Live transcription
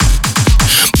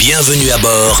Bienvenue à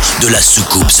bord de la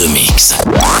soucoupe The Mix.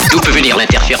 D'où peut venir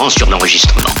l'interférence sur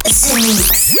l'enregistrement? The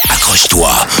Mix.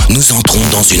 Accroche-toi, nous entrons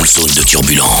dans une zone de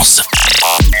turbulence.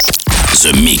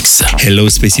 The Mix. Hello,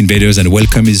 Space Invaders, and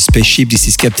welcome to the spaceship. This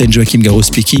is Captain Joachim Garraud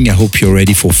speaking. I hope you're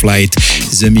ready for flight.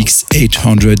 The Mix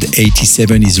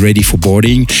 887 is ready for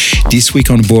boarding. This week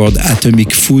on board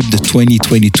Atomic Food, the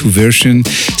 2022 version.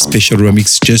 Special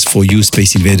remix just for you,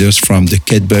 Space Invaders, from the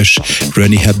Kate Bush,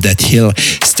 Ronnie Up That Hill,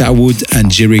 Starwood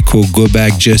and Jericho, Go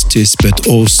Back Justice, but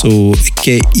also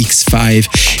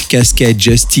KX5, Cascade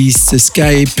Justice,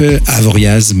 Skype,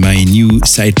 Avoriaz, my new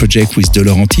side project with De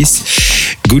Laurentiis,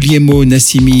 Guglielmo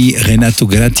Nassimi, Renato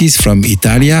Gratis from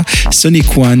Italia,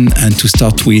 Sonic One, and to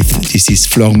start with, this is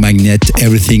Floor Magnet,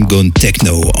 Everything Gone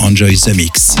Techno. Enjoy The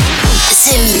Mix.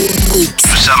 The Mix.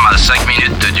 Nous sommes à 5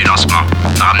 minutes du lancement.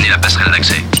 Ramenez la passerelle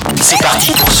d'accès. C'est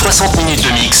parti pour 60 minutes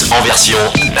de mix en version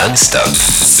non-stop.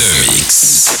 The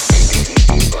Mix.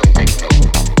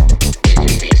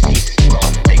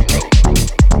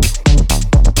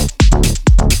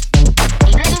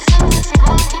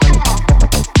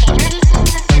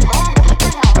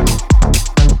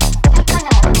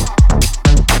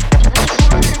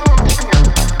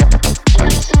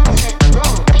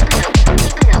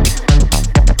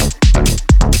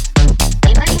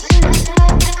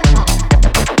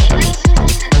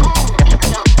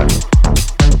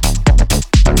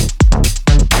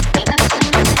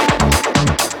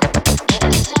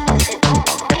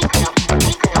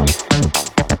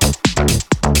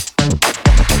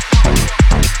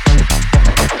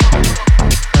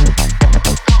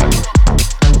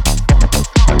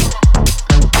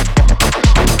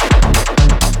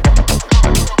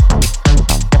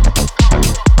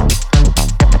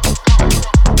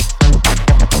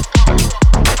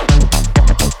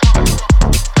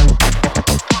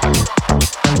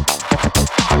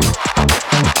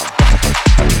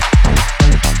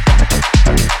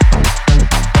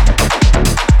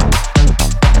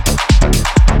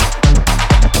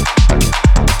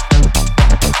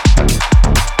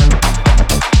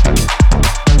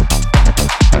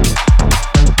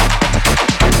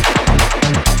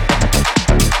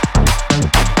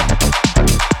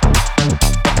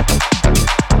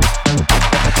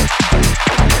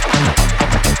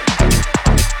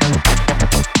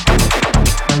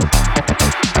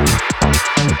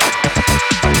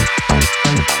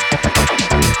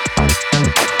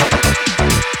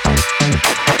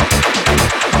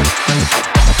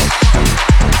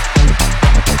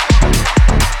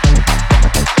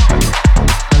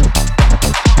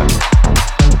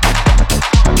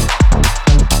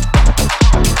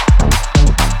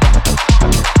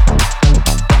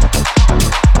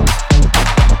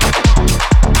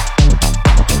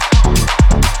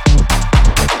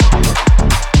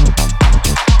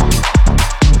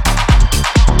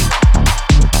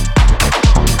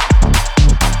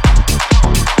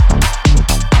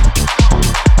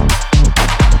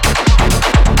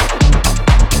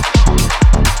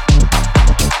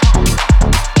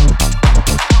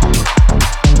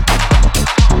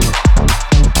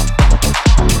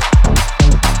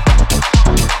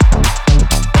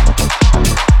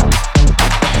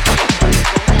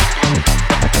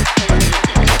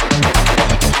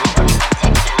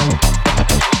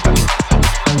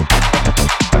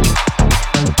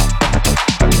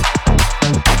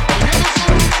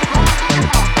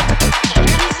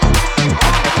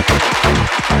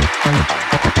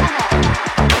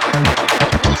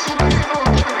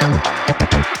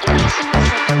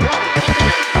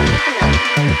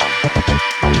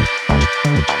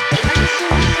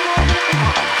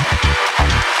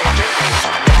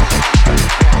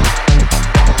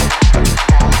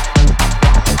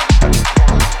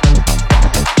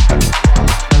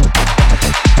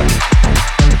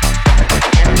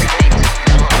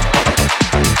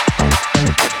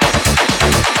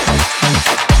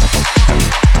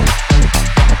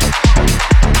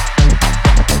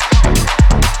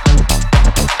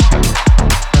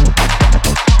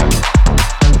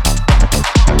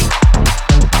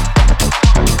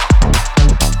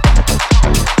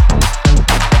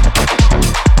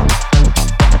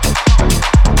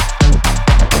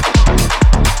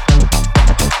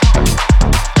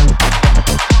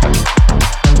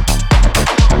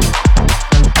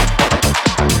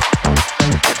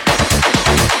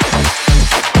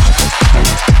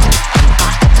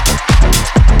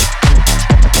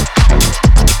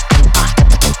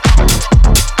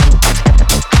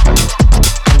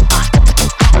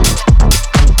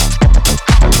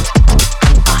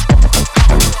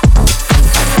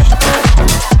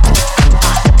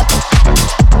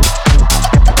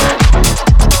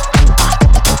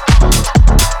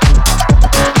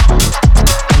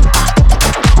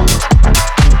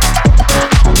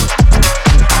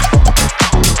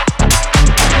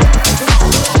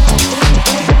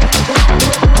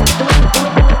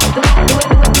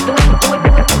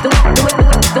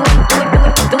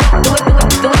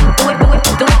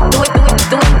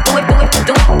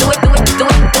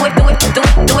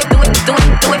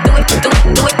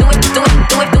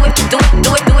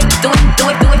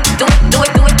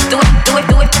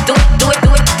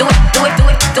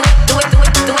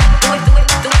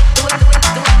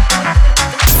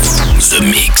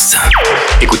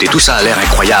 Écoutez, tout ça a l'air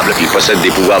incroyable. Il possède des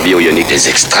pouvoirs bio-ioniques. Des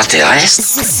extraterrestres?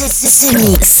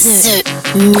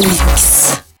 The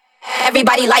Mix.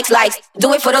 Everybody likes.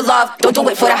 Do it for the love, don't do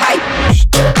it for the hype.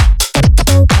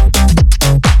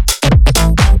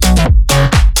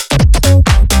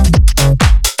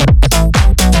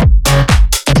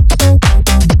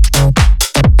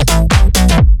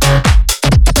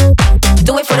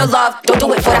 Do it for the love, don't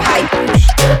do it for the hype.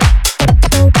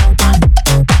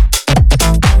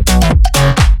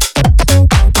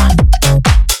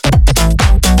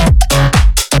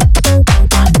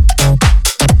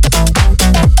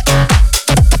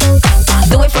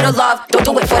 For the love, don't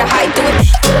do it for the hype. Do it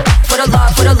for the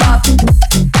love, for the love.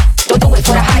 Don't do it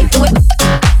for the hype. Do it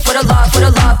for the love, for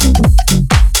the love.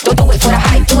 Don't do it for the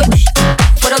hype. Do it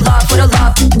for the love, for the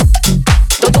love.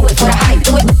 Don't do it for the hype.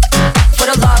 Do it for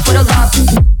the love, for the love.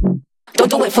 Don't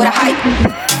do it for the hype.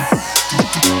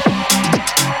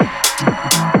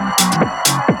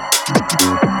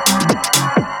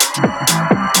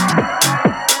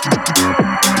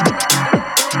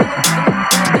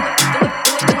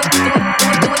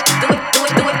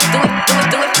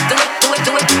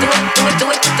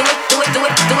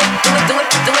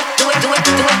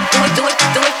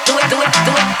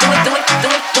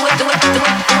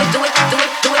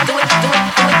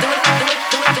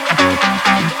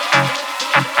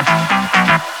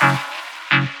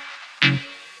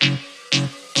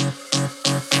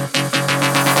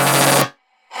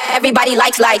 Everybody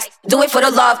likes. Do it for the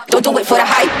love, don't do it for the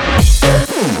hype.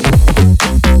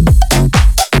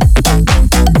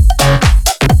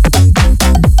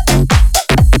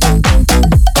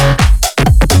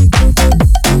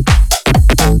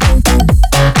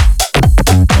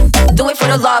 Do it for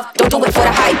the love, don't do it for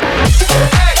the hype.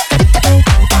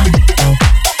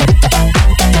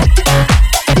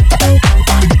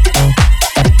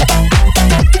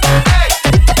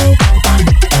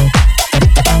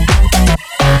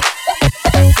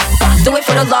 Do it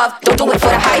for the love, don't do it for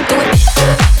the hype. Do it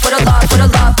for the love, for the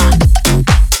love.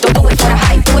 Don't do it for the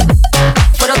hype. Do it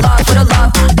for the love, for the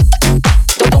love.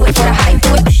 Don't do it for the hype.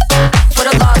 Do it for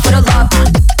the love, for the love.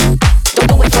 Don't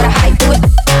do it for the hype. Do it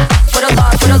for the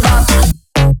love, for the love.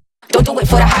 Don't do it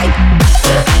for the hype.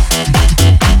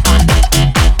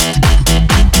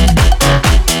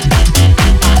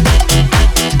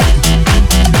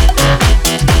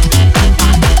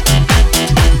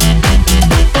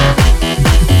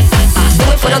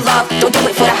 Don't do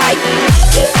it for the hype.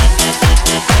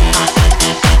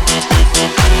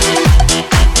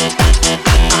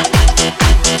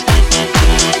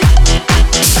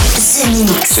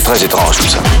 C'est très étrange tout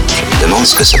ça. Je me demande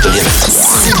ce que ça peut bien être.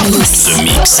 The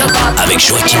Mix avec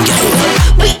Joachim Garraud.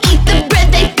 We eat the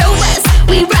bread they throw us.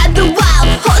 We ride the wild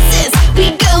horses.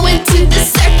 We go into the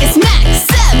circus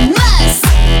Maximus.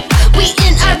 We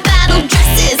in our battle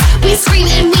dresses. We scream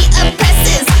and we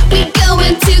oppresses. We go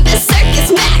into the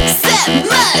circus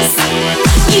Maximus.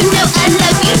 You know I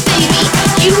love you, baby.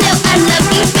 You know I love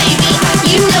you, baby.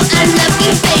 You know I love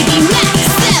you, baby.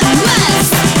 Maximus.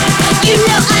 You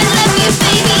know I love you,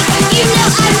 baby. You know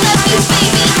I love you,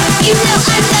 baby. You know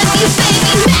I love you,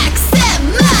 baby.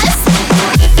 Maximus.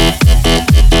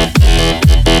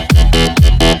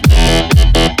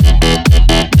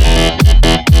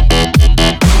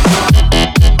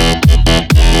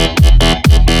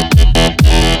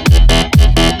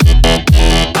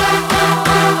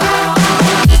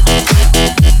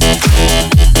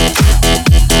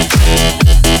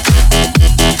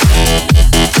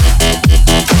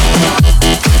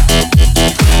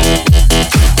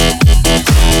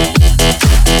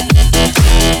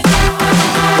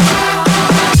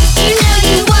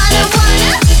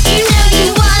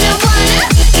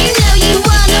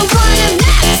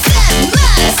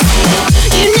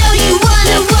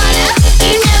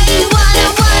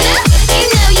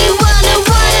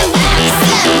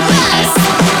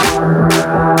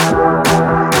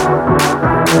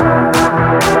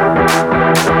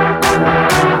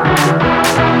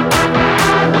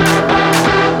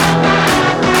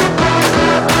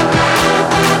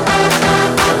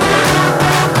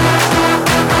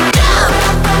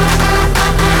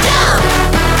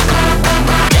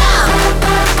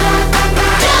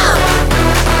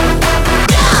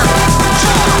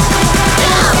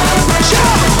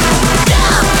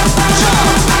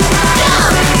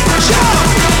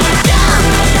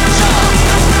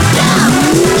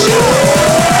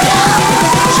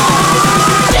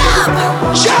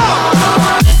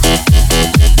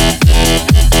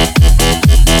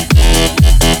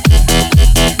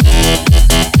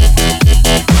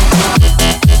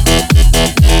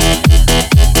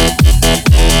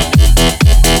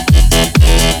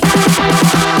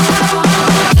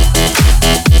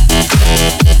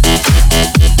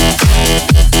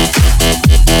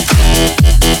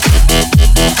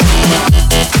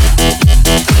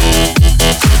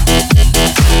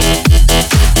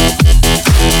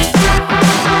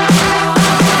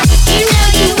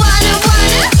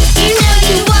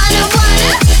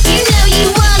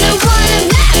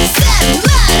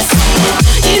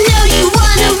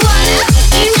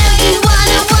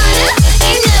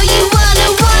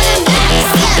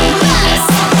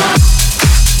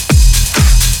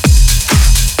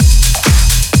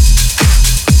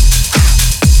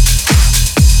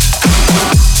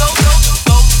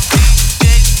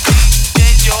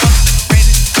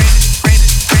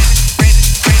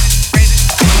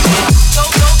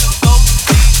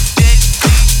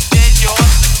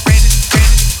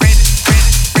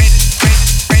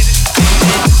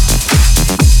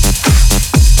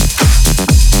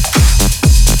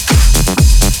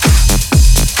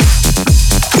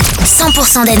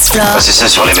 100% dance floor. C'est ça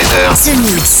sur l'émetteur. The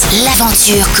Mix,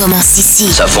 l'aventure commence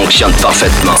ici. Ça fonctionne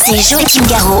parfaitement. C'est Joachim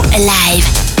Garraud, live.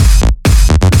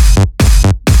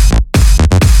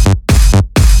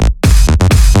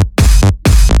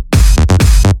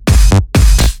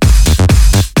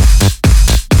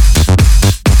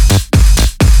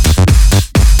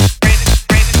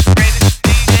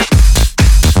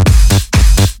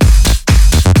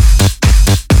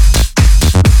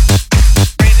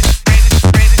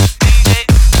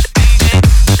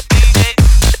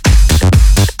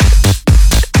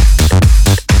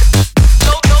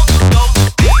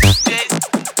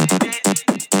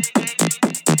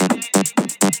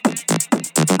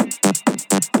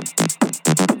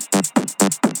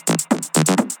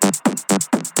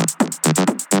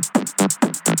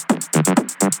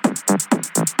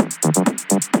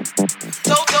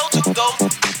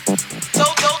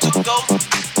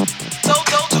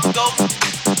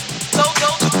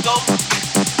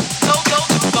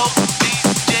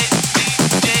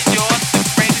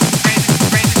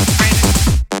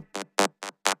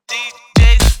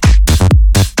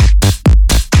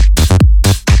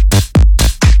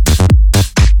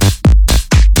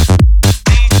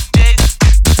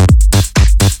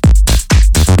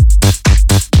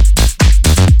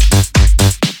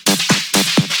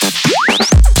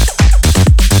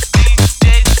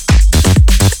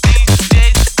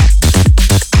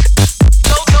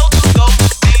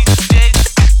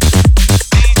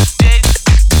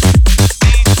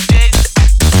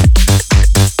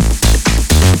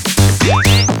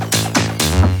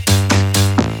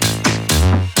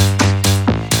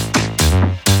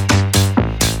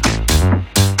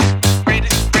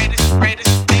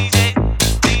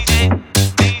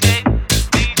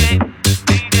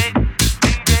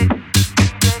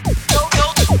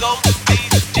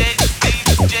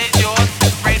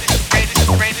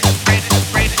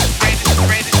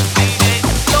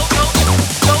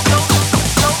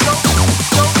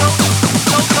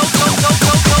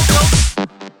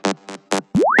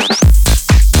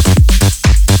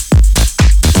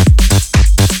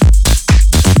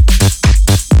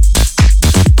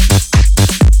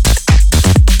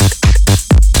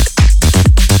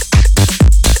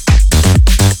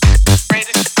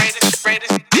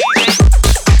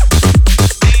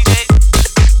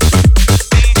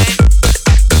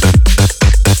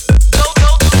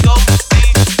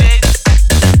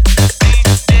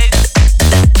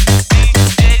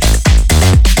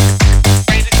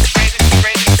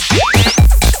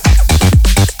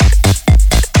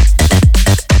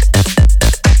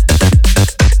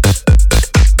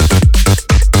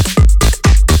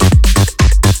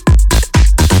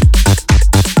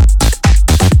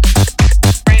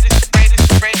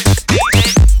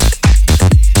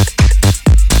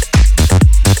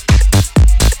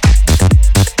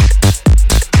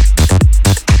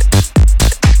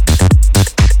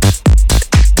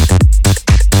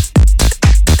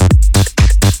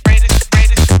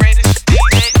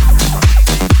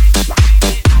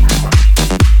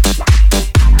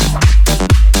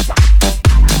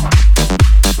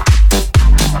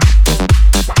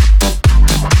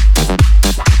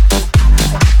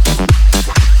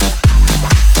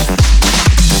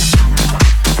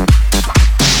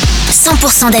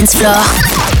 Dance Floor.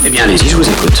 Eh bien, allez-y, je vous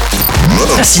écoute.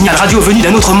 Un signal radio venu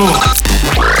d'un autre monde.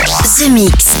 The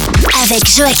Mix, avec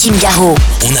Joachim Garraud.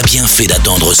 On a bien fait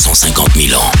d'attendre 150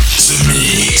 000 ans. The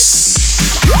Mix.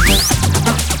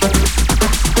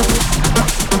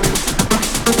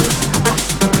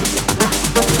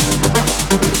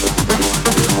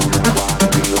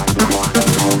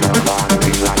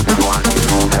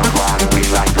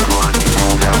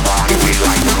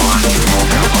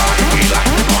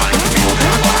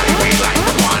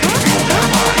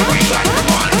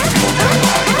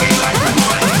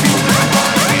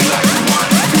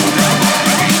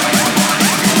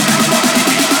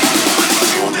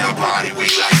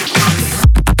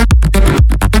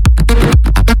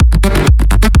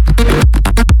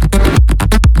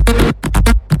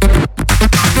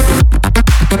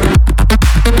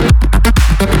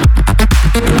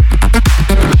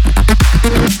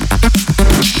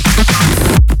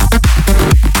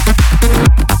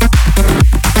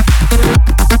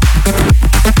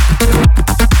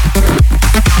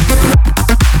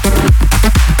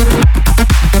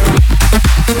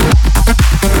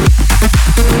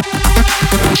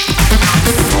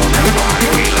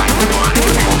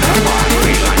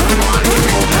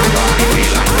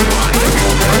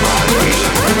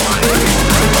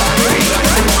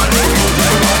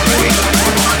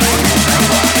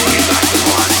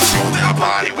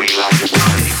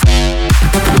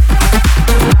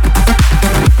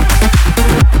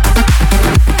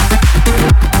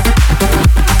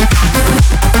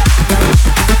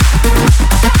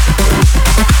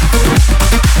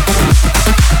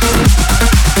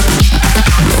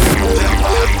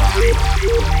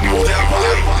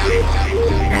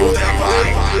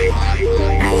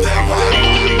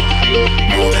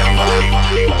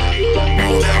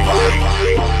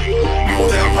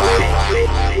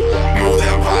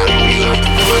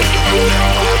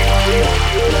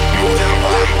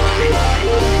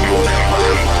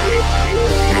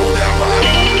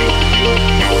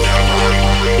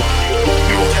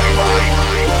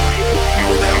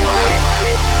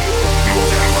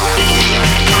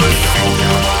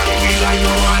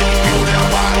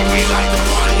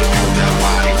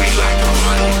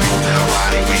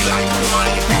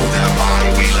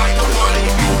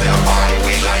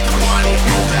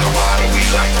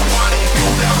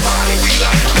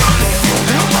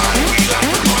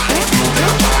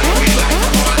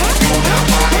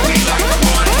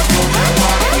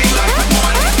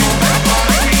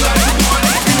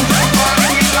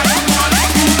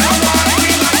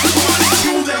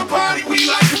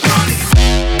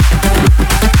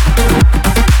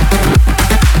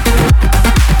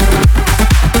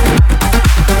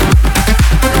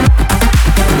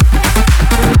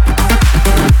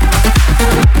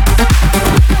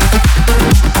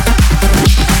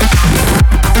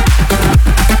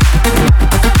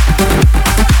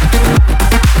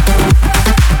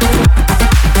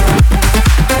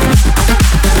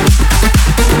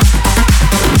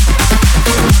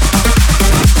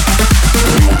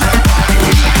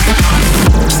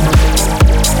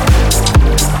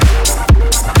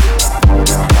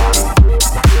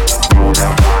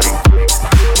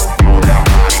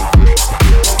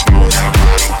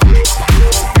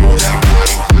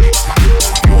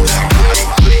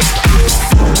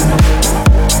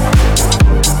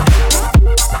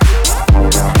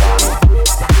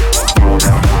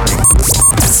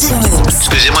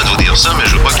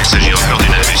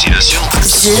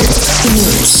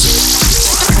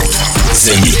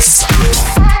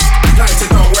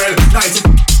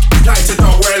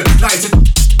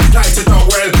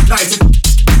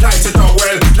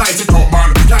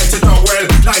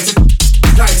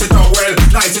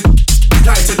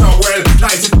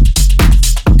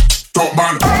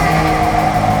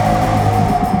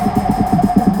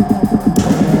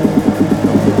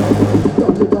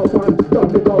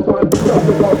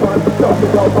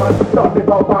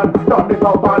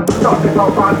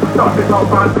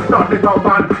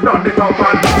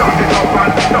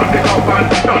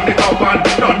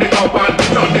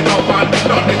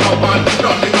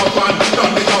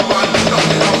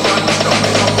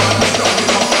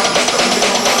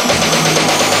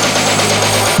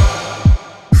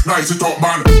 Nice it up,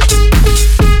 man.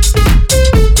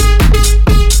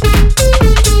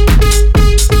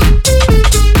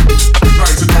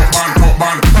 Nice it up, man, top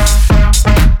man.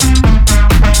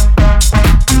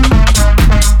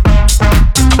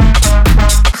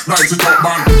 Nice it up,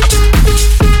 man.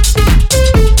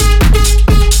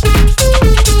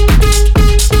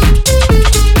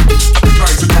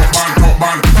 Nice it up, man, top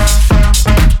man.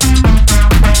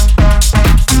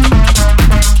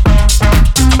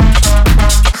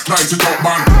 Nice it up, man. Nice it up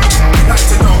well, nice. Nice it up well, nice. Nice it up well, nice. Nice it up well, nice it up, man. Nice it up well, nice. Nice it up well, nice. Nice it up well, nice. Top man. Nice it up, man. Nice it up, man. Nice it up, man, top man. Nice it up, man.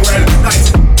 Nice it up well,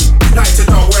 nice. Nice it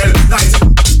up well, nice.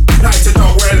 Nice it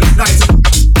up well, nice.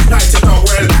 Nice it up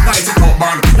well, nice it up,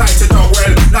 man. Nice it up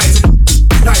well, nice.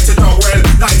 Nice it up well,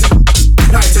 nice.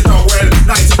 Nice it up well,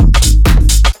 nice.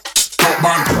 Top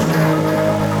man.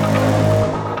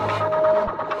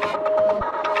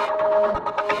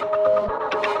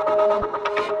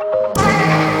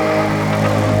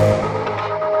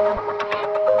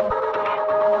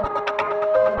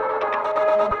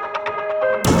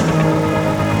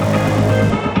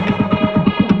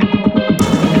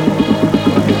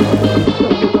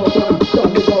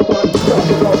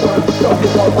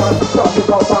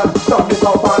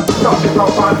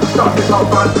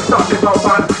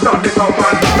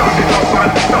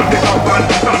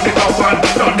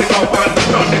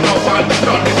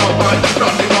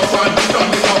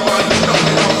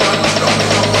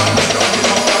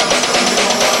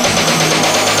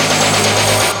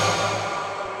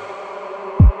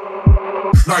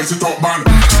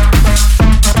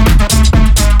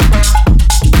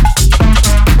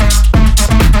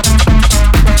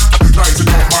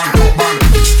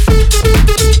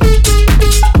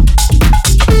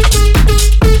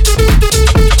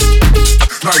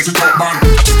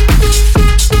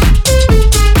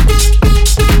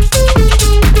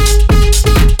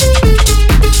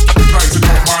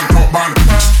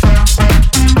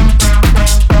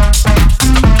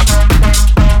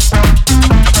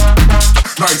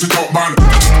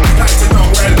 Nice it up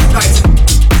well, nice.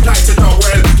 Nice it up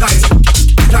well, nice.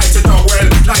 Nice it up well,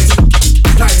 nice.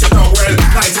 Nice it up well,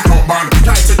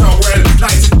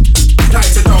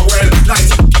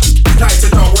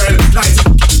 nice.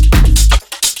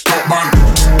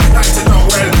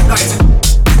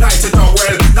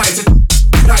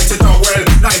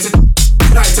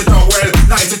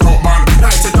 Top man.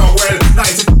 Nice it up well,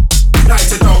 nice.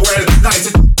 Nice it up well,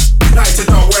 nice. Nice it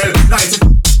up well, nice.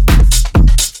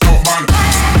 Top man.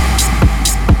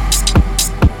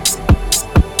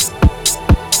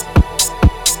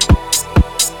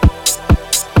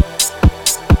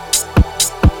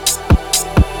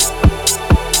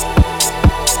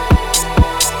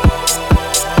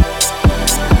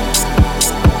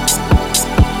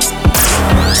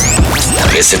 La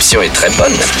réception est très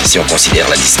bonne si on considère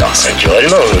la distance.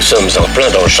 Naturellement, nous sommes en plein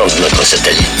dans le champ de notre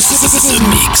satellite. The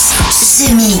Mix.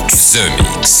 The Mix. The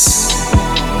Mix.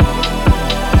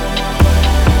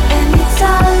 And it's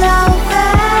all over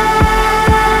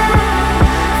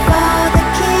for the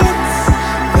kids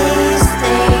these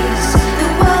days. The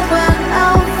world run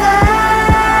over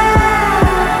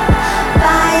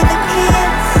by the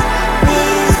kids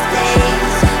these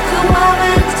days. The war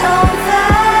went over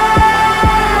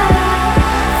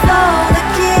for the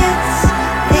kids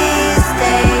these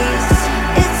days.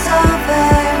 It's over.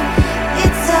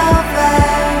 It's over.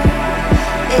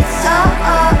 It's over.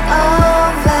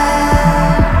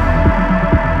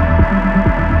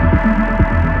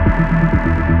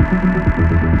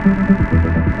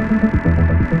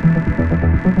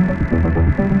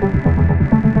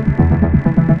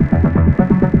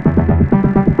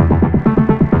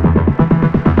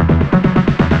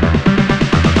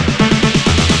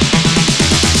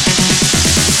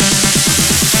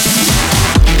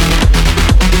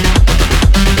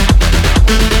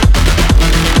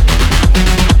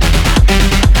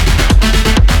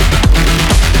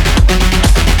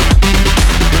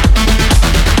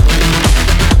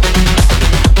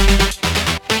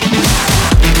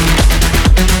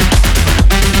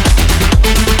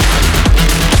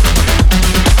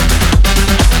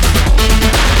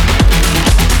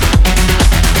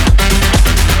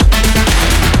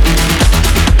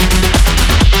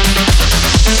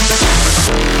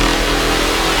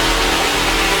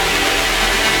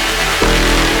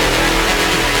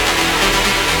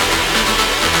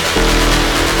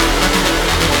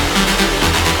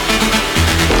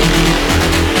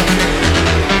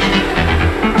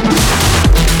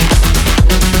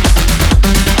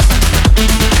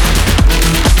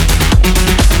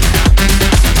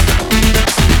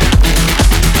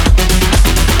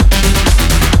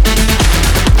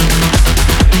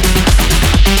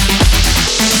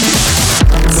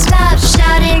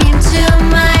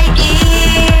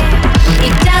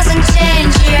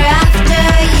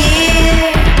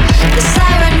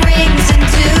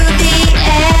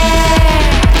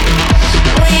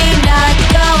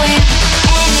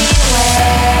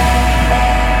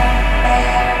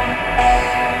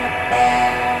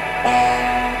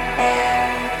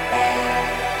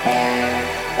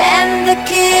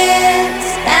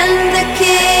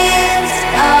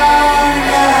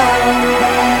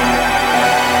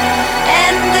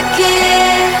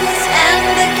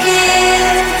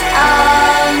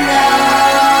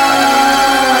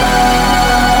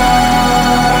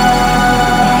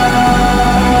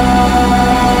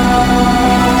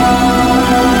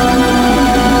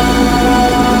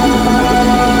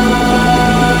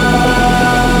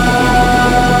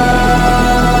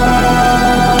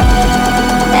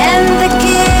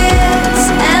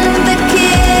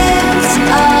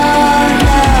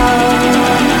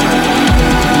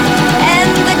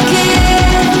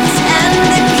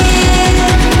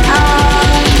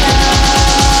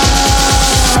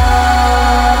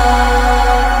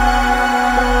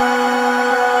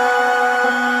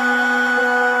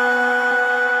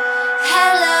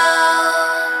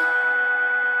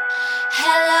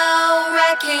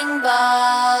 wrecking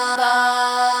ball.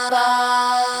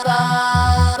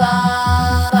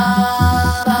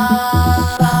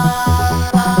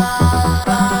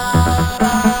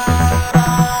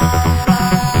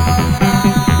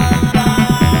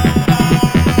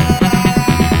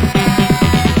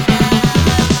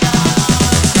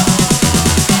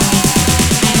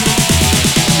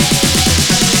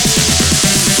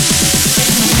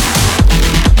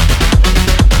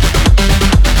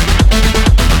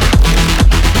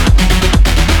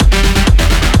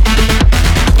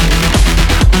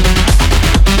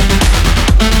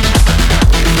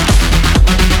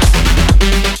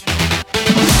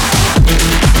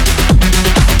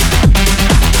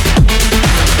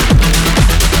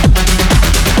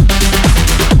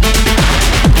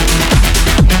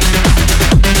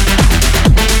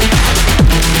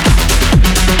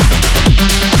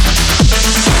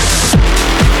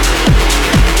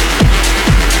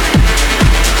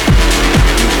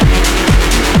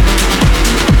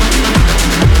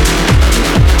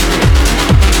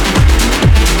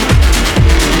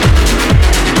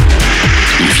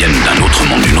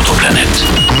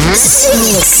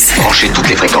 Branchez toutes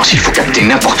les fréquences, il faut capter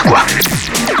n'importe quoi.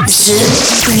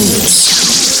 The Mix.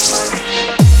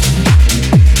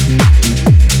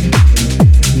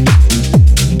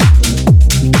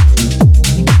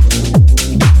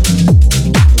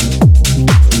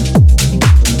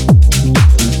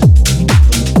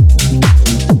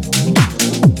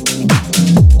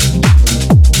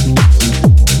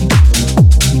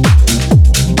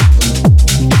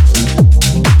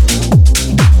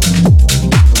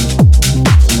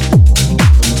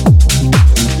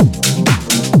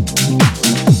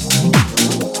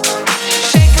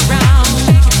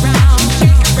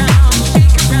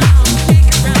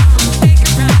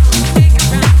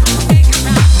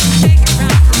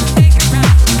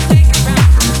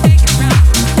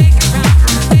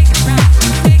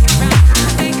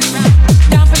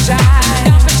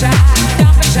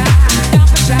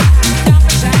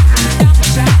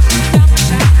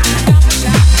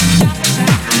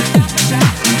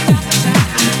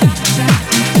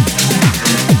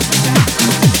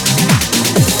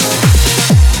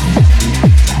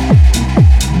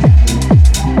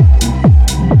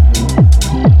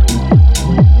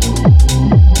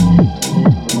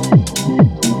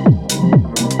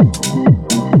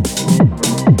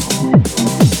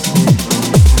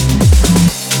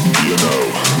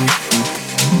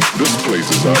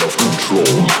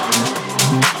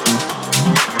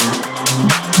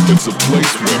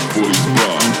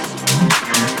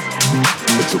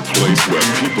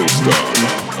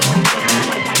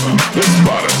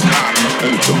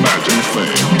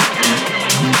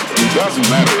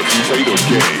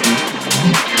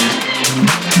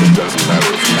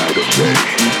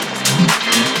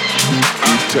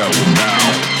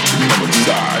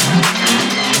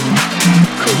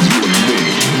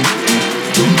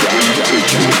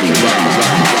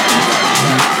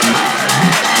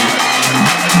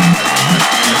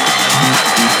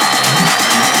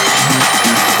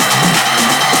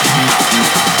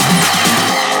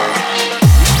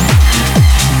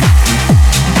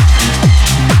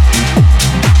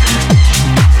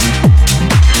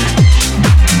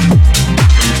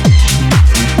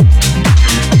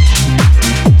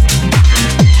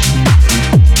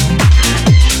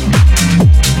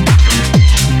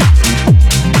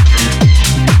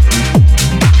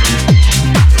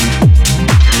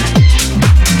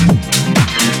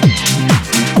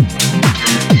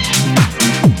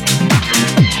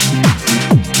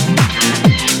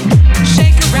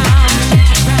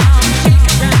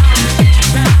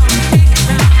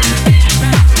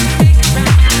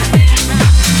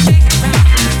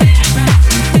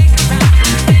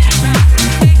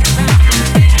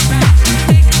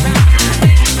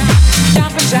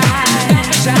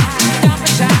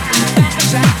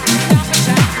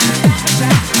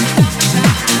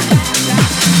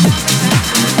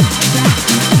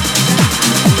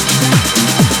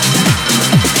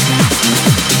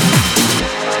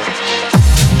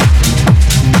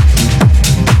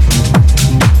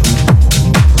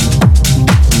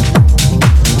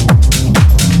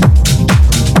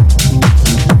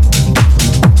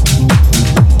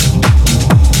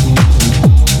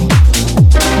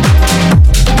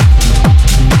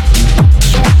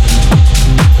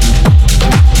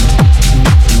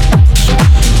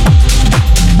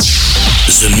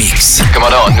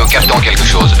 Nous captons quelque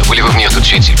chose. Voulez-vous venir tout de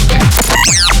suite, s'il vous plaît?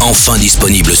 Enfin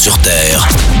disponible sur Terre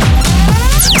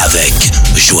avec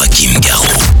Joachim Garraud.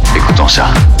 Écoutons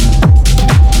ça.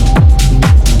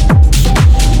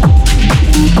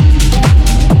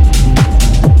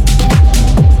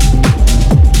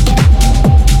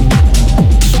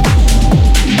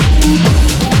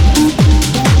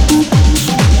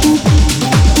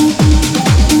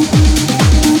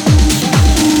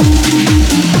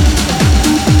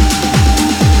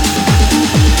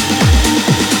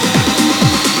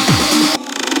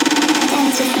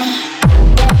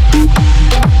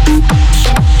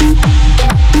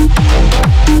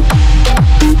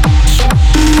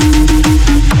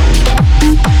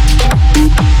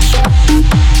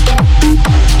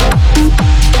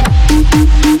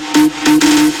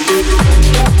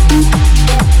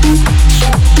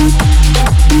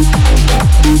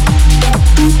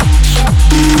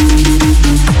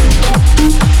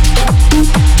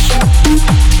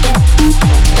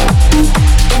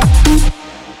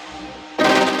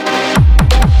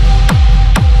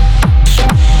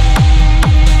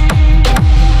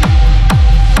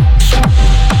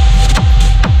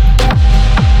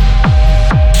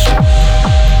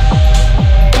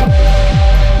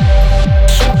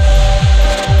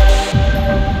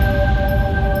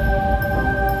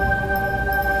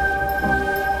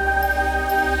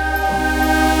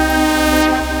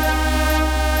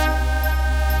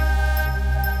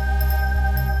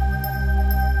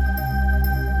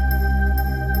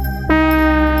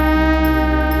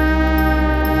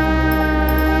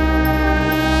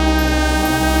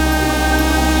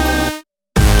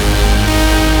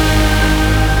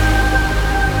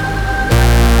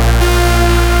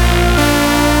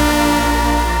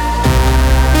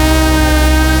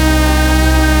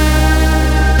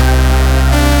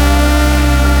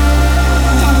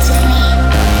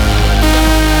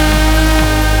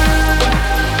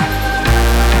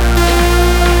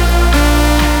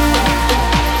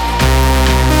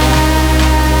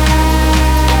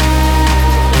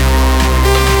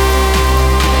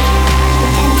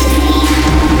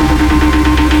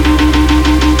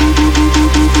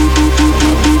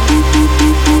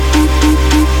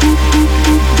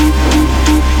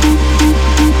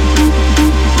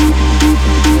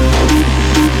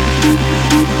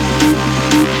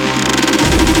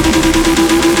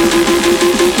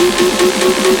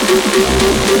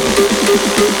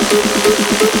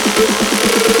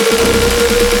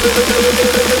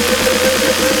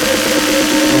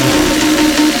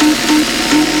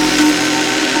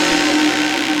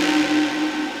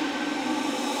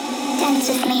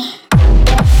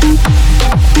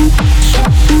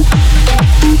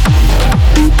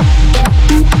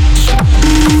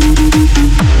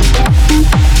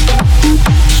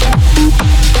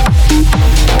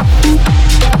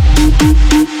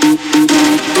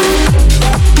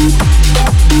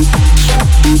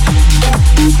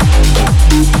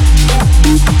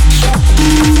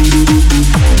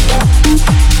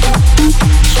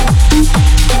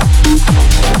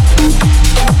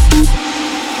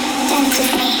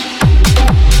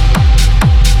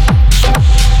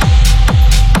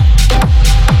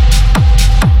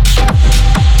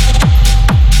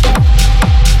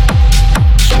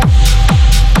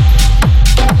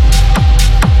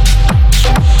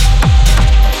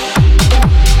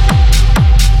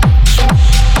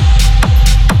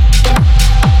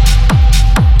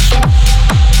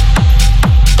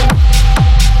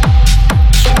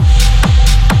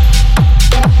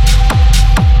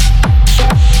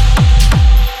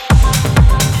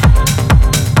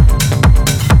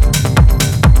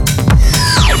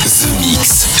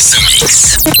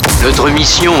 Notre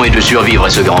mission est de survivre à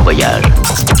ce grand voyage.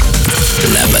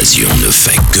 L'invasion ne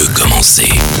fait que commencer.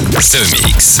 The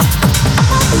Mix.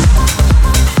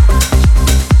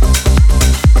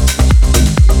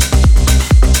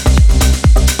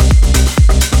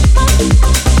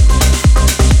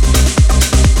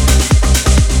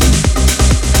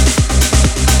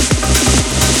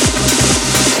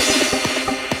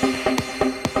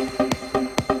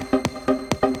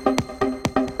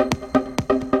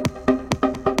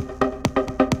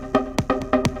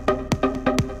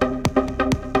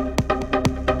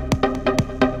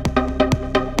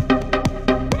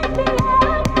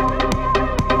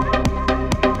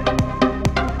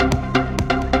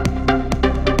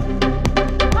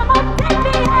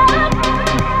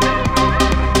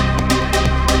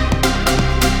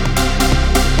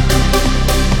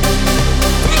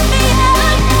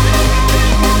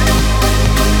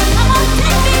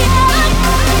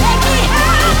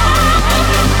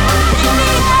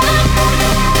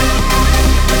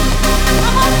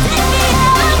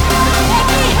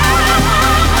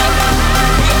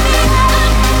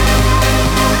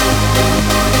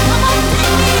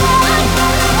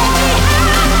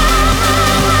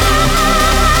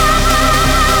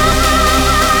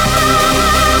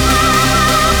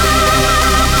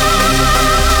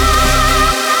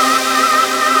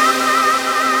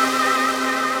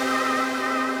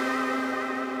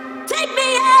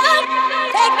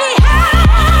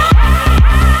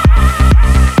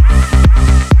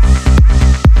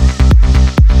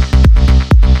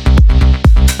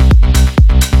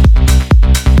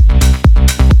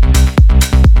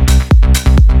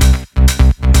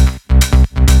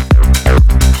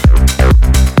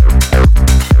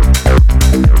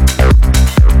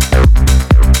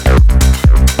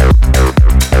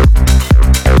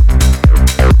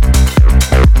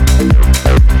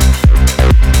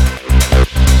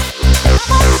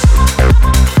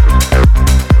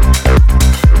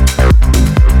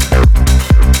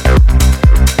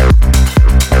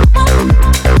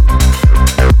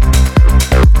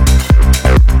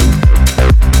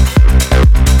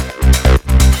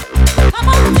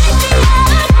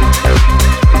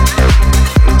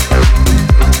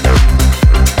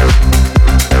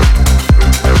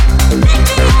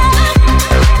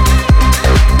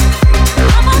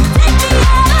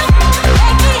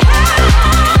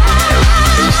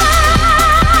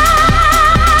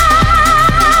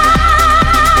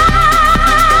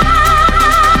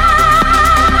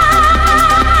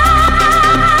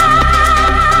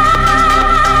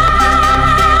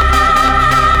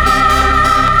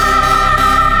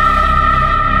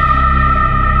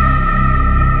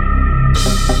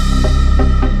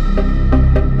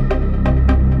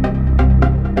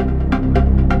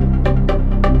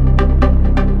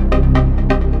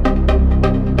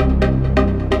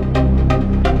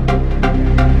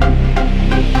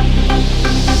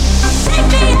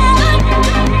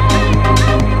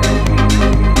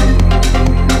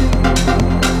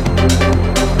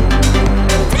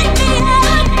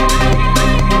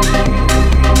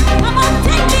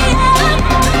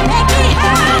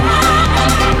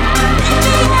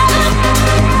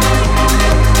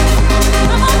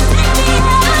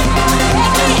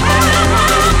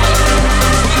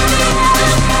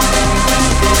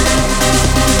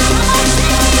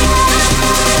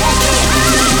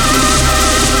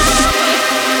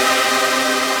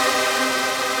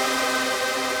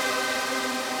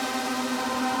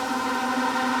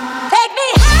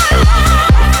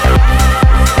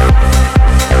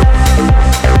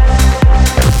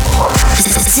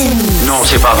 Non,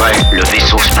 c'est pas vrai. Le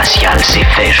vaisseau spatial, c'est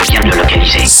fait, je viens de le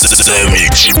localiser. The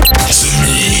Mix. The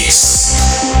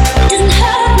Mix. Doesn't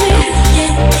hurt me,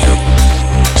 yeah.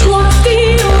 Do you wanna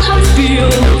feel how it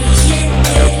feels? Yeah.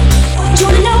 Do you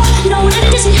wanna know that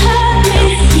it doesn't hurt me?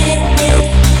 Yeah.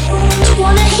 Do you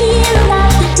wanna hear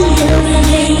about the deal we're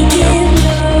making?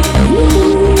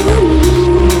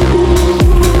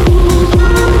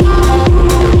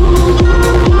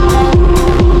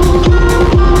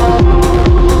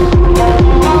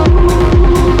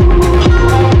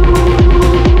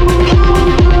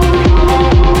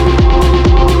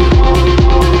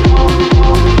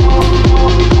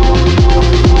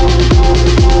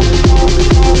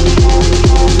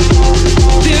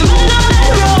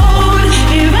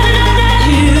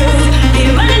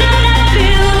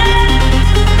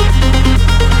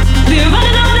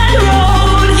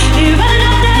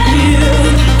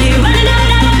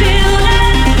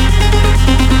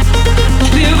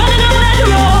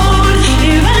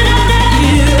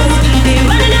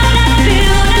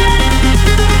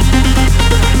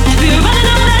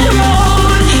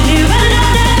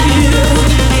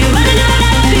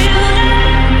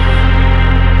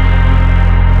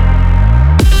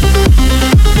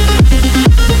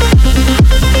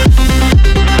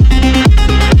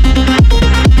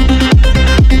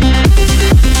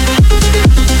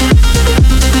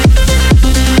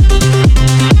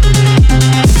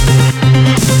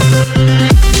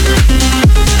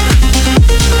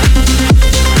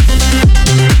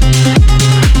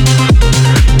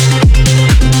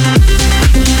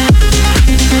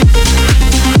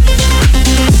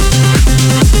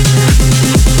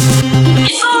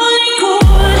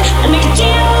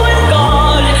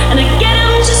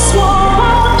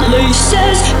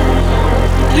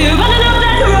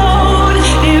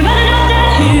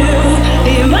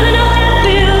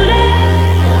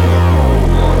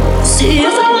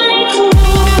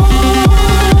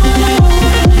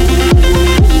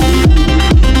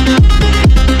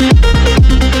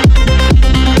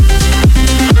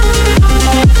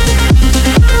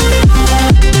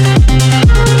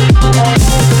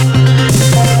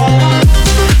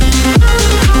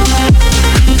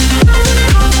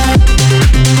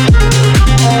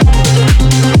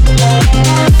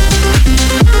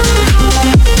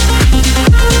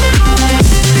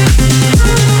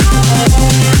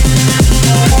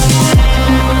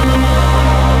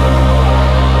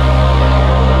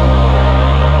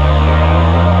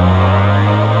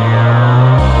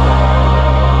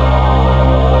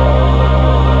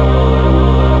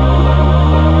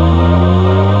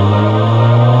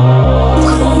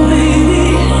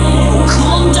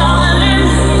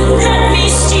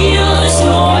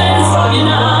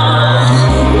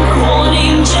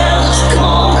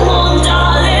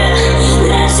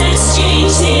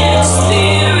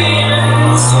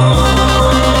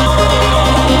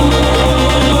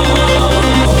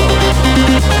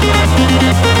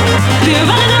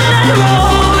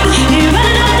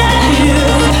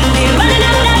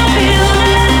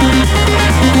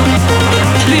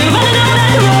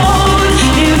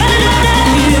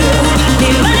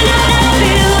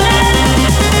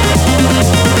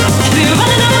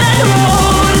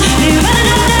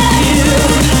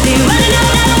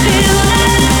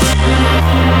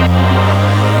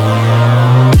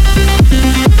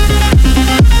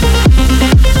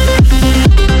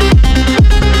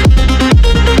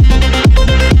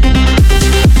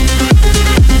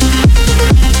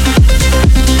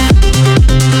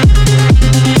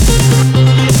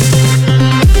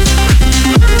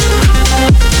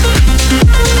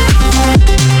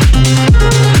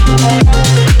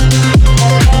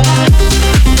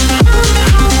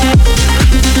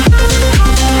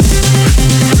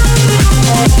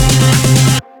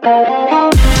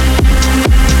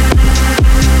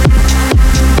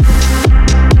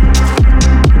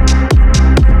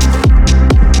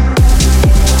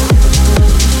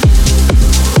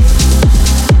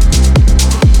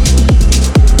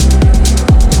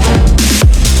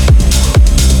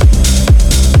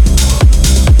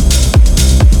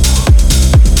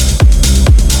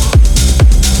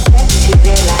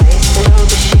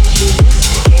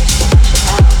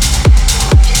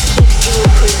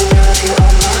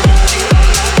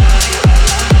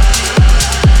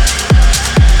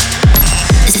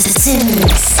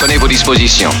 Prenez vos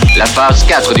dispositions. La phase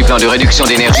 4 du plan de réduction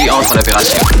d'énergie entre en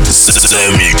opération.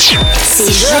 The Mix.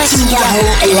 C'est Joachim Garraud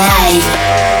live.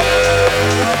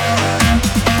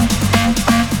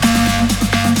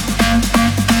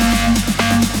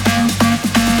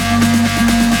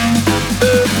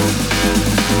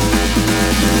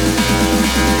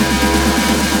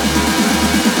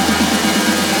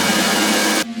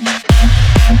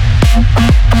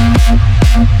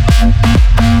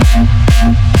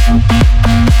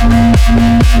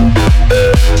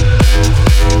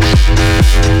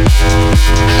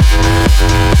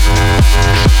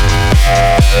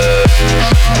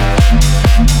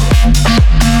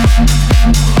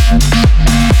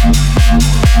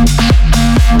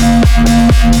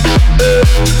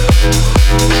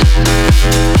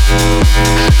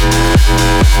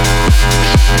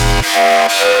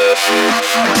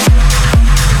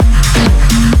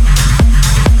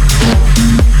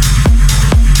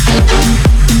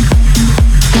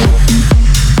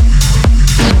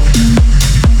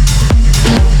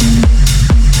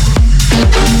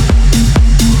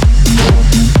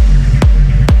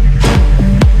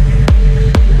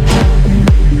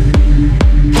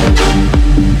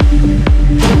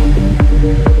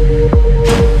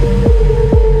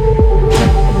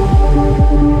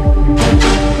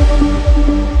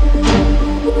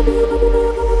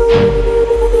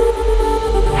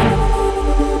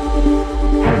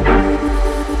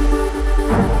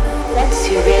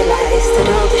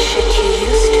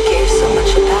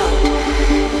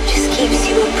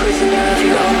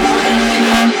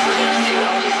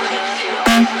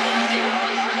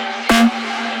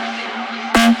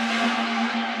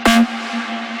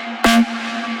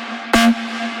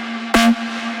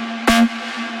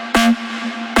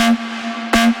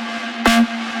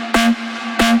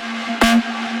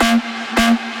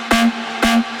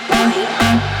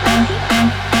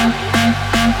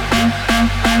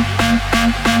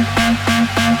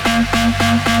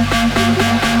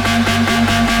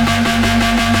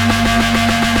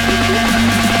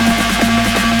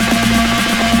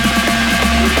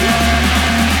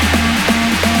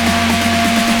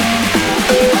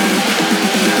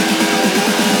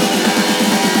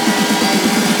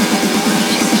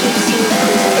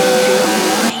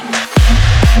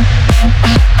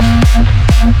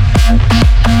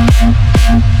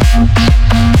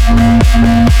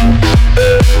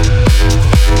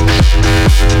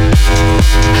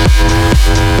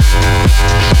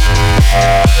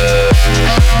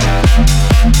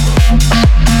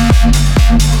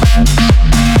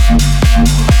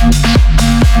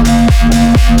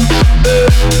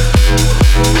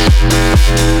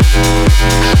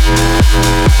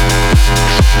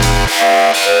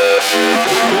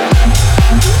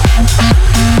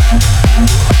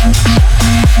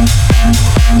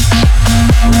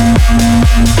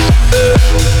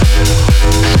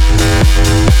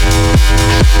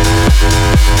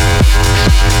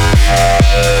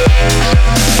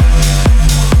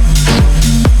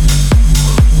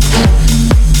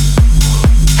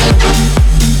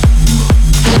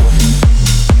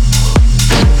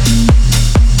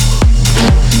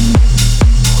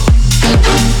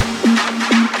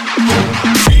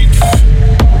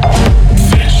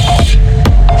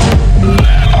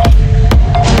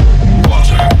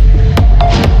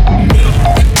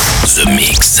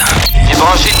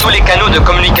 tous les canaux de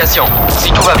communication.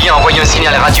 Si tout va bien, envoyez un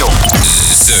signal radio.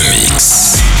 The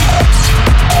Mix.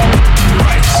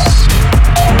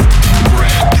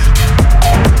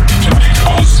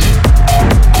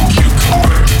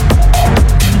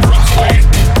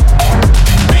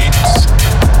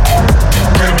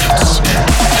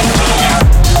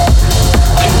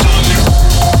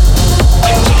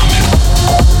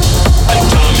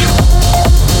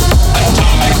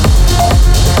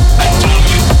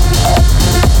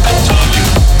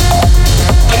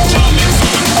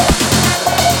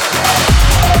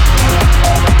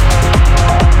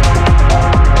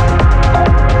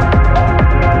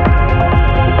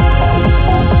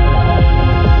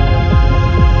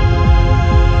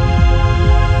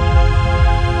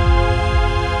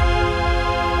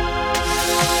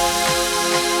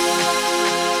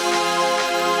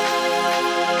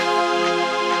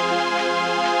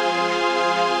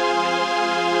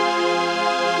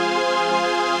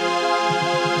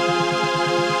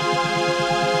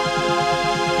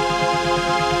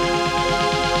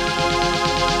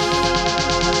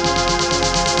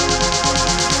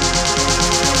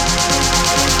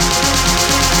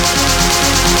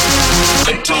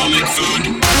 Atomic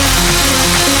food.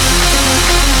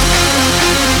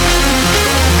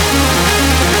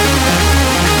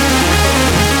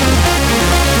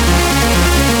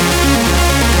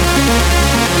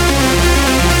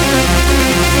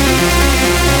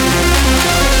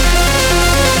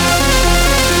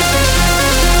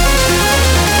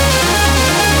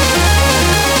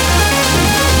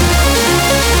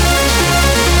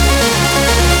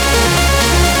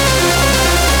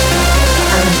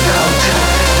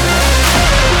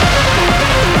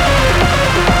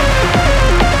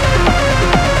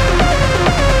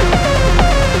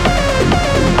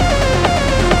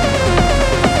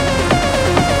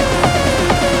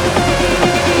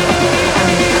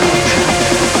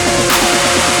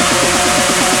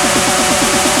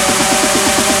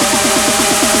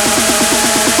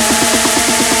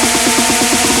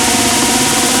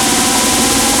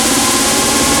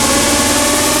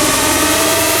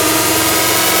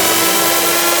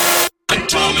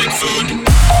 Atomic food.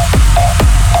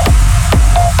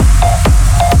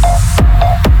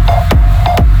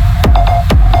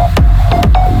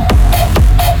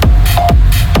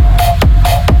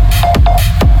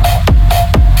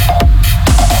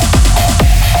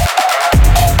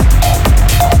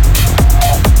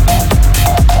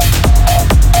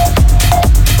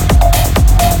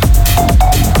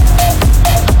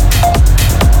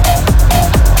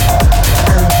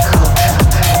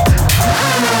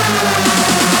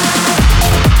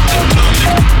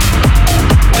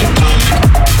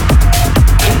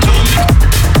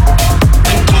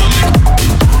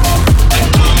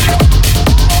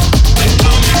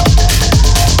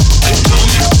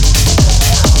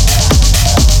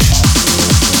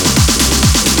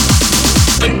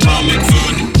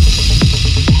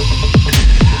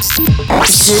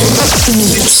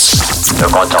 Le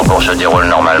compte en cours se déroule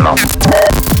normalement.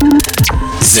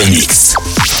 The Mix.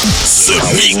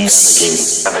 The Mix.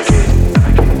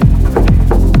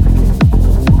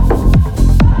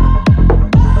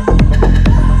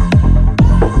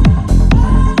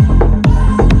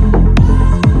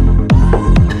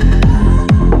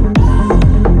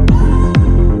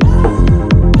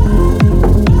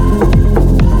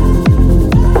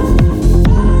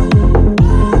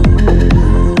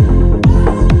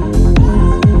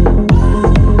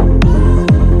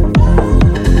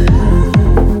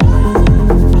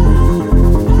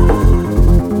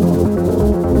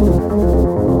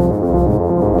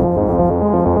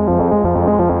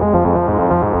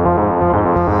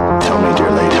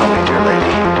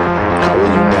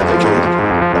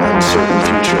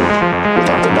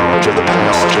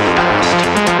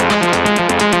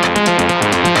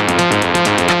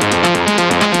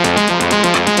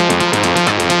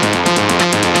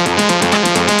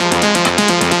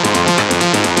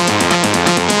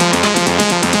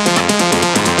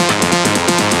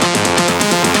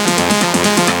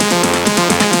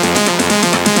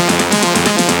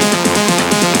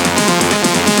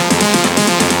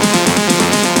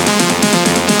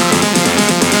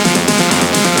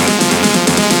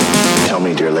 Tell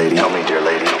me, dear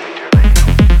lady.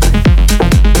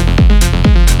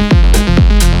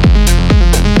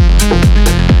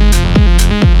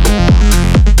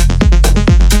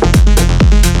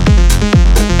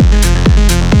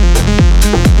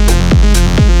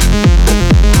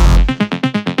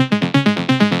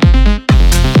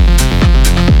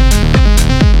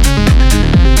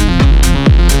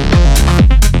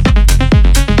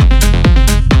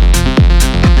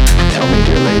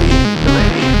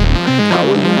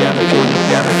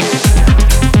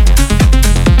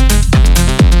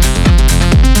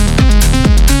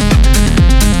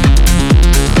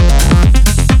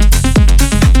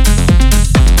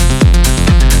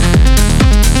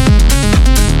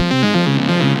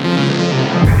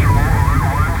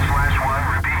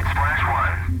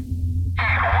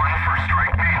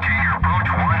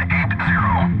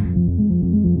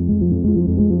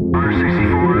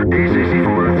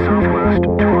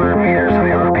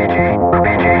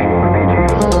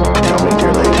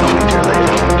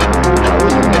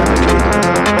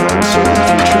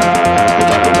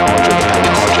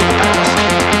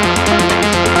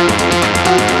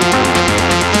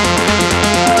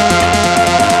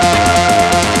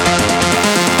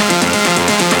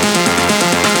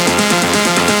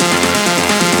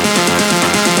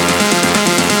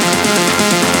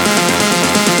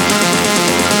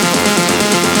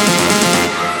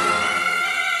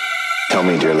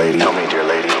 Tell me, dear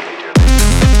lady.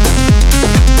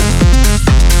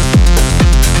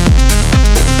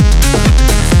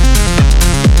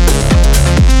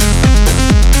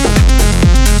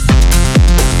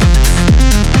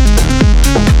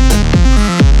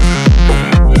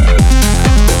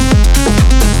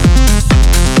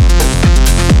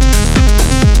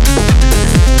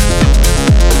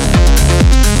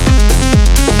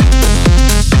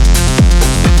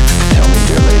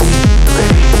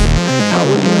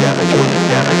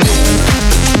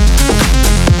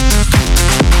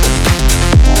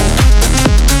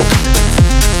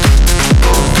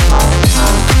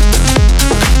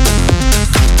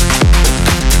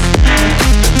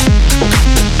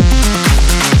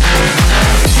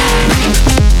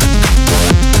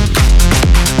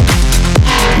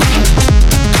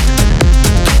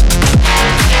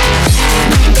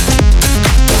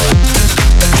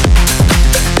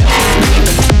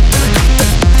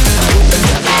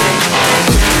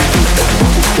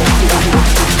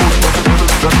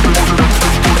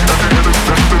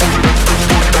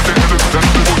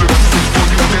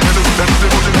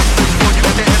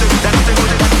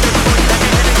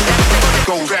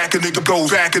 Go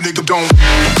back, a nigga don't.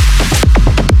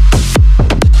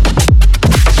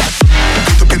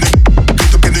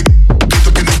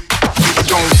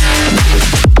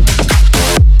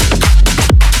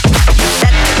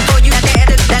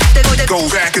 Go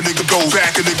back, a nigga, go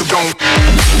back, a nigga don't.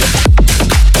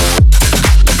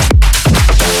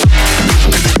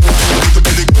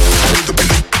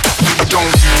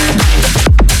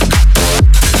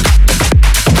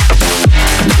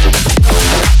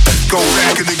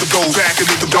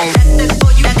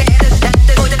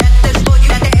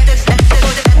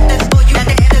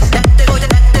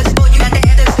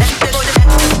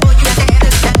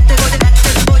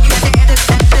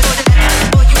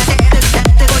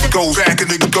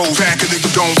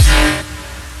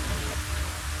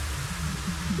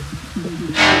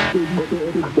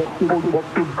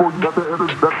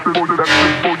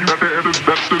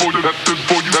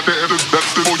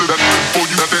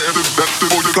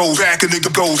 Go back, a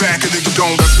nigga, go back, a nigga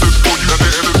don't.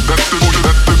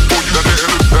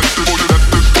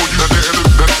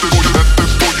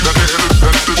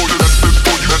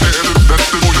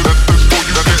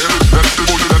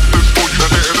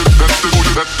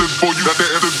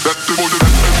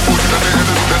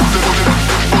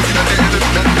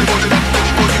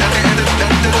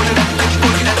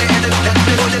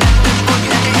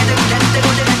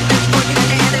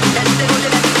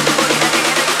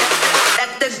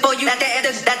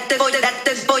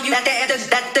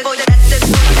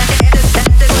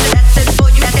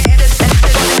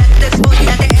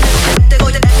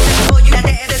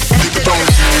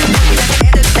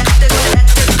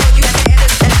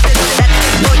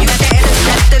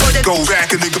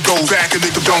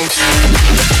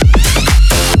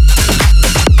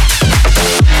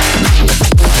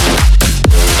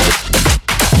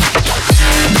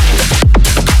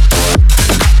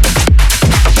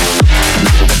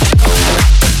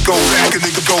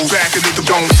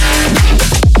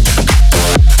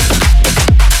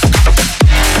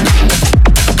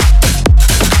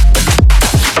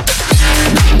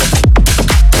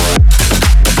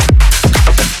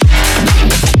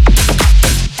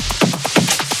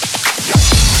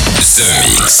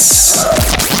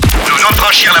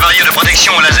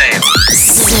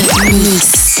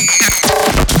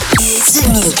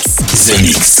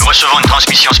 Nous recevons une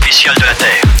transmission spéciale de la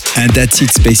Terre. And that's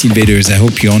it, Space Invaders. I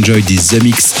hope you enjoyed this The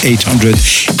Mix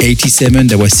 887.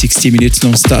 That was 60 minutes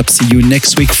non-stop. See you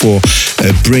next week for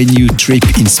a brand new trip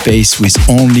in space with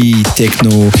only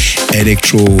techno,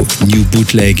 electro, new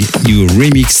bootleg, new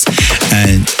remix,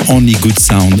 and only good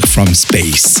sound from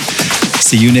space.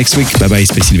 See you next week. Bye bye,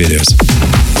 Space Invaders.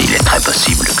 Il est très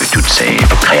possible que toutes ces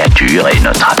créatures aient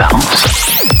notre apparence.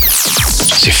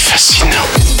 C'est fascinant.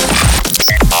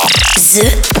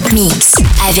 The Mix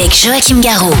avec Joachim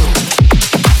Garraud.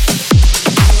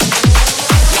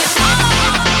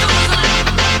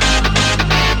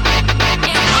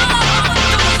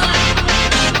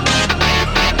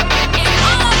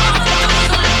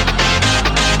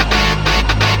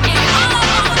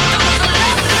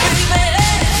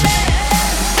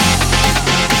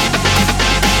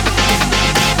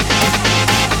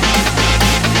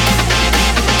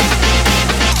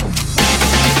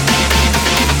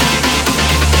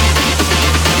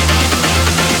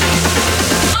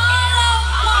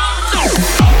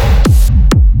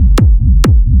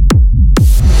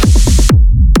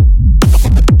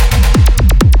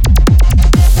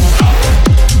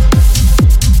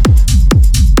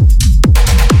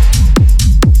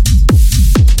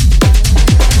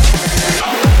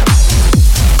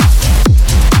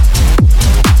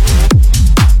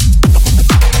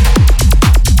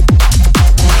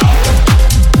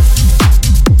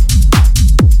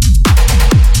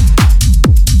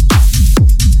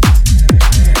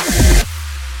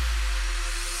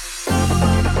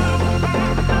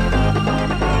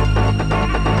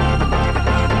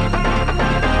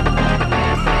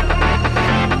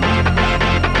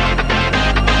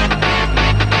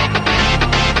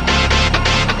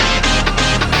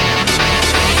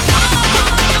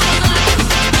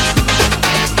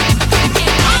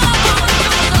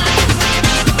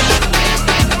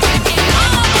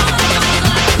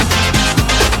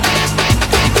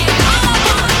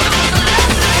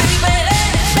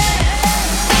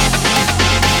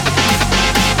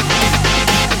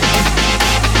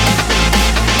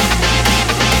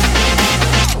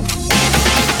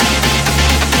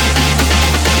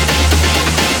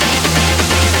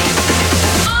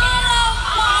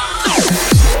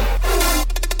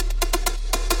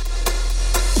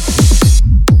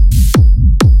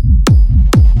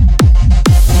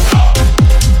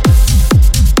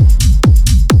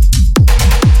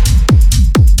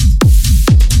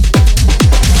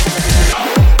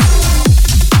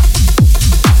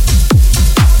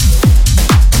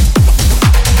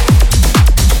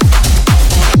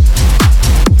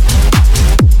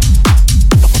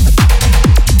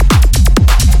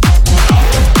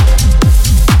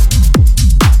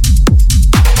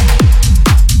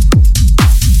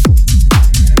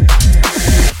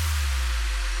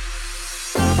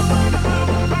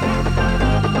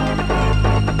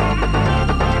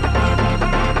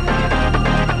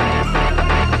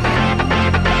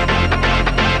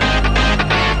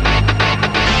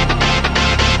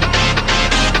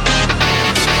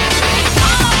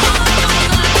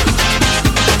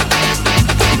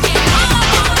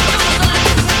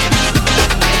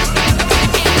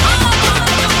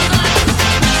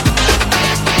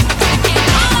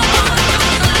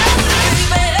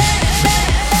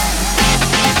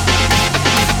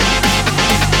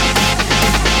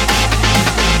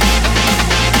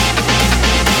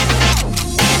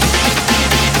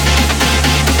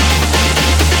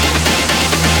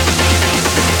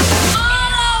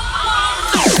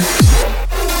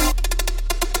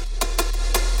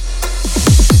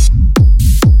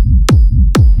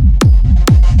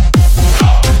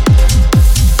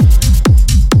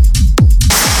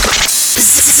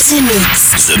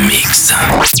 Mix. The Mix.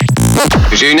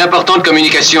 J'ai une importante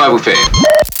communication à vous faire.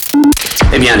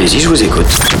 Eh bien, allez-y, je vous écoute.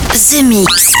 The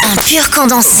Mix, un pur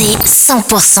condensé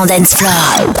 100% dance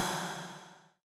floor.